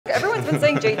Everyone's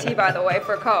been saying JT, by the way,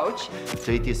 for coach.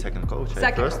 JT second coach.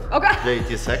 Second. First. Okay.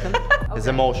 JT second. As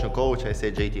emotional coach, I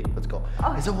say JT. Let's go.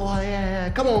 Oh. He said, well, yeah,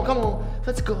 come on,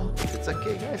 let's go. It's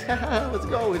okay, guys. Let's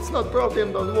go. It's not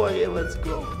problem. Don't worry. Let's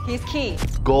go. He's key.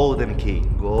 Golden key.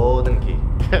 Golden key.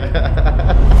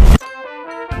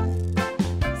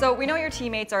 So we know your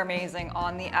teammates are amazing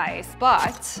on the ice,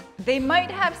 but they might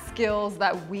have skills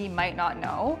that we might not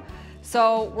know.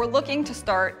 So we're looking to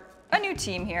start a new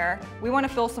team here. We want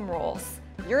to fill some roles.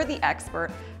 You're the expert.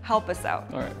 Help us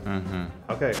out. All right.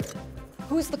 Okay.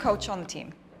 Who's the coach on the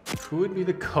team? Who would be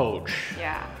the coach?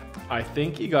 Yeah. I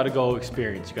think you got to go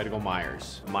experience. You got to go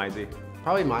Myers. Mizey.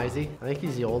 Probably Mizey. I think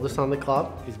he's the oldest on the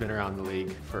club. He's been around the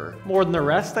league for more than the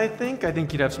rest, I think. I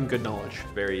think he'd have some good knowledge.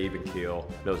 Very even keel.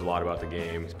 Knows a lot about the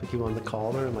game. I think he won the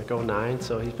Calder in like '09,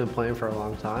 so he's been playing for a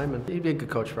long time, and he'd be a good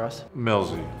coach for us.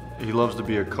 Millsy. He loves to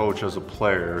be a coach as a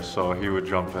player, so he would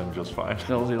jump in just fine.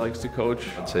 Millsy likes to coach.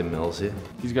 I'd say Millsy.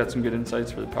 He's got some good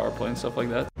insights for the power play and stuff like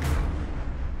that.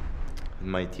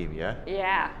 My team, yeah?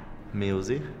 Yeah.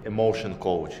 Millsy. Emotion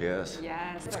coach, yes.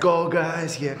 Yes. Let's go,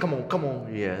 guys. Yeah, come on.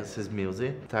 Yes, it's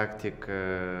Millsy. Tactic,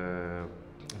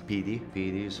 PD.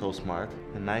 PD is so smart.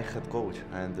 And I head coach.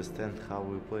 I understand how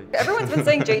we play. Everyone's been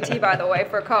saying JT, by the way,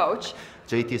 for coach.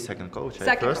 JT second coach.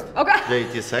 Second. First. Okay.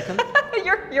 JT second.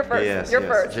 You're first. Yes, You're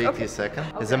yes. first. JT Okay. second.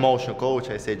 As Okay. emotion coach,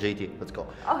 I say JT. Let's go.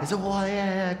 Oh. He said, well,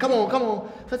 yeah, come on.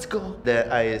 Let's go.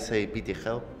 Then I say PD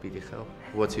help.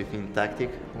 What's your thing? Tactic?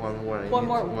 One more. One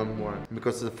more. One more.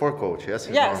 Because the four coach, yes?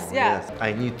 It's Yes, normal, yeah. yes.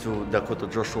 I need to Dakota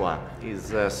Joshua.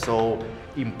 Is so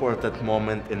important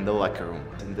moment in the locker room.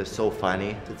 And they're so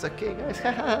funny. It's okay, guys.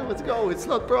 Let's go. It's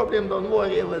not problem. Don't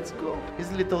worry. Let's go. His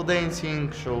little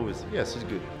dancing shows. Yes, it's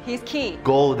good. He's key.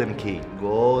 Golden key.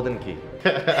 Golden key.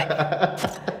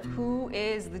 Who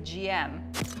is the GM?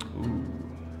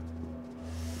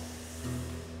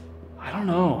 I don't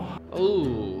know.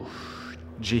 Ooh.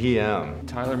 GM.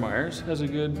 Tyler Myers has a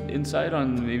good insight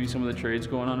on maybe some of the trades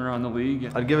going on around the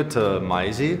league. I'd give it to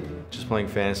Mizey. Just playing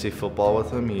fantasy football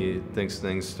with him, he thinks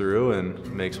things through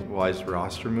and makes wise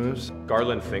roster moves.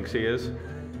 Garland thinks he is,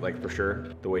 like for sure,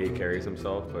 the way he carries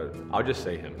himself, but I'll just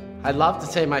say him. I'd love to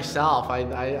say myself.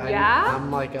 Yeah?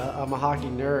 I'm a hockey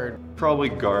nerd. Probably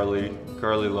Garley.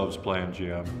 Garley loves playing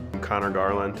GM. Connor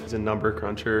Garland is a number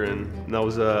cruncher and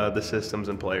knows the systems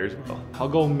and players well. I'll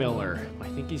go Miller. I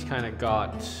think he's kind of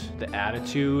got the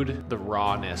attitude, the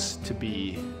rawness to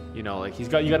be, you know, like you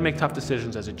got to make tough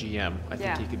decisions as a GM. I think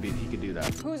Yeah. he could do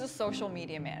that. Who's a social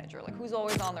media manager? Like, who's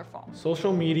always on their phone?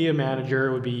 Social media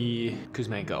manager would be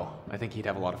Kuzmenko. I think he'd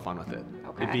have a lot of fun with it.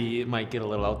 Okay. It might get a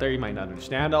little out there. You might not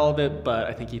understand all of it, but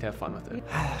I think he'd have fun with it.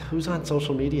 Who's on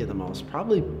social media the most?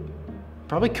 Probably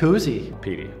Kuzi.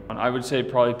 Petey. I would say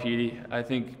probably Petey. I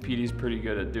think Petey's pretty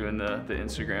good at doing the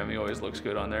Instagram. He always looks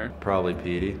good on there. Probably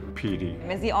Petey. PD.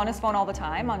 Is he on his phone all the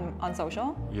time on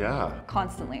social? Yeah.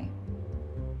 Constantly.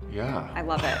 Yeah. I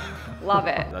love it. Love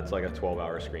it. That's like a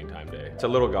 12-hour screen time day. It's a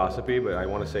little gossipy, but I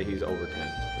want to say he's over 10.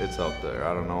 It's up there.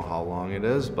 I don't know how long it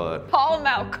is, but Call him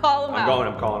out. Call him out.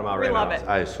 I'm calling him out We right love now. it.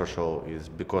 I social is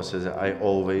because I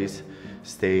always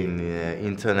stay in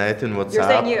internet and WhatsApp. You're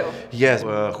saying you? Yes.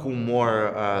 Who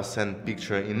more send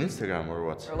picture in Instagram or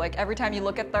what? Or like every time you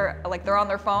look at they're on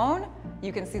their phone,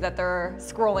 you can see that they're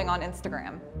scrolling on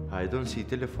Instagram. I don't see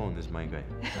telephone is my guy.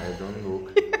 I don't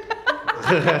look.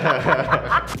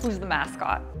 Who's the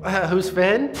mascot? Who's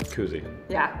Finn? Kuzi.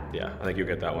 Yeah. Yeah, I think you'll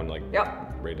get that one like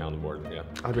Yep. right down the board. Yeah.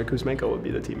 Andrei Kuzmenko would be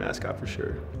the team mascot for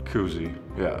sure. Kuzi.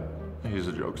 Yeah. He's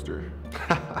a jokester.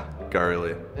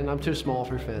 Garley. And I'm too small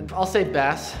for Finn. I'll say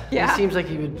Bess. Yeah. He seems like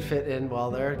he would fit in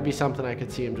well there. It'd be something I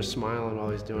could see him just smiling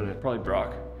while he's doing it. Probably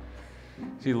Brock.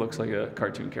 He looks like a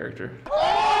cartoon character.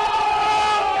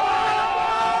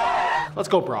 Let's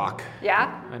go Brock.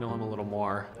 Yeah? I know him a little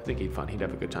more. I think he'd fun. He'd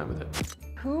have a good time with it.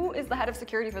 Who is the head of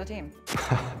security for the team?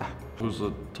 Who's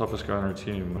the toughest guy on our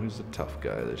team? Who's the tough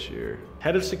guy this year?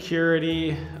 Head of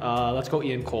security, let's go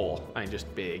Ian Cole. I'm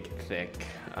just big, thick,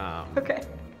 Okay.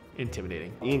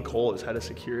 intimidating. Ian Cole is head of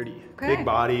security. Okay. Big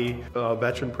body,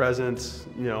 veteran presence,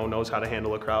 you know, knows how to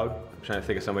handle a crowd. I'm trying to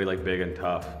think of somebody like big and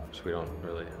tough, which we don't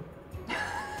really have.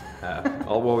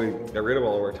 Well, we got rid of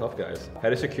all of our tough guys.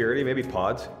 Head of security, maybe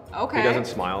Pods. Okay. He doesn't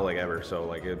smile like ever, so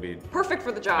like it'd be. Perfect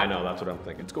for the job. I know, that's what I'm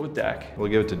thinking. Let's go with Dak. We'll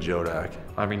give it to Jodak.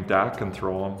 I mean, Dak can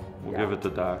throw him. We'll give it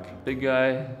to Dak. Big guy,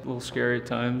 a little scary at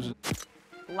times.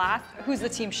 Last, who's the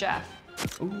team chef?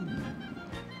 Ooh,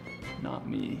 not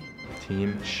me.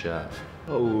 Team chef.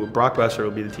 Oh, Brock Besser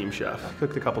will be the team chef.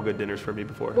 Cooked a couple good dinners for me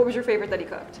before. What was your favorite that he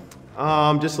cooked?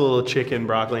 Just a little chicken,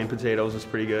 broccoli, and potatoes was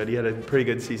pretty good. He had a pretty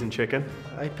good seasoned chicken.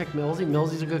 I picked Millsy.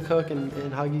 Millsy's a good cook, and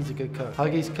Huggy's a good cook.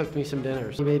 Huggy's cooked me some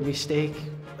dinners. He made me steak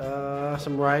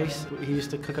some rice. He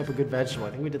used to cook up a good vegetable.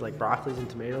 I think we did like broccolis and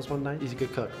tomatoes one night. He's a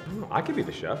good cook. I could be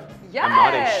the chef. Yes! I'm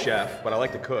not a chef, but I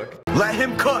like to cook. Let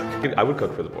him cook. I would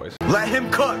cook for the boys. Let him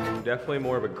cook. Definitely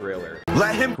more of a griller.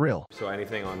 Let him grill. So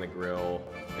anything on the grill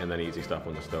and then easy stuff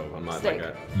on the stove. I'm not Steak.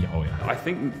 like a, oh yeah. I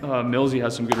think Millsy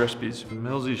has some good recipes.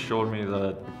 Millsy showed me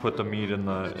that you put the meat in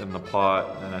the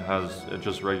pot and it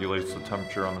just regulates the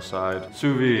temperature on the side.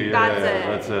 Sous vide,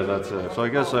 that's it. So I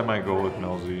guess I might go with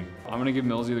Millsy. I'm gonna give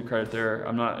Millsy the credit there.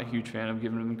 I'm not a huge fan of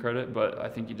giving him the credit, but I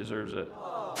think he deserves it.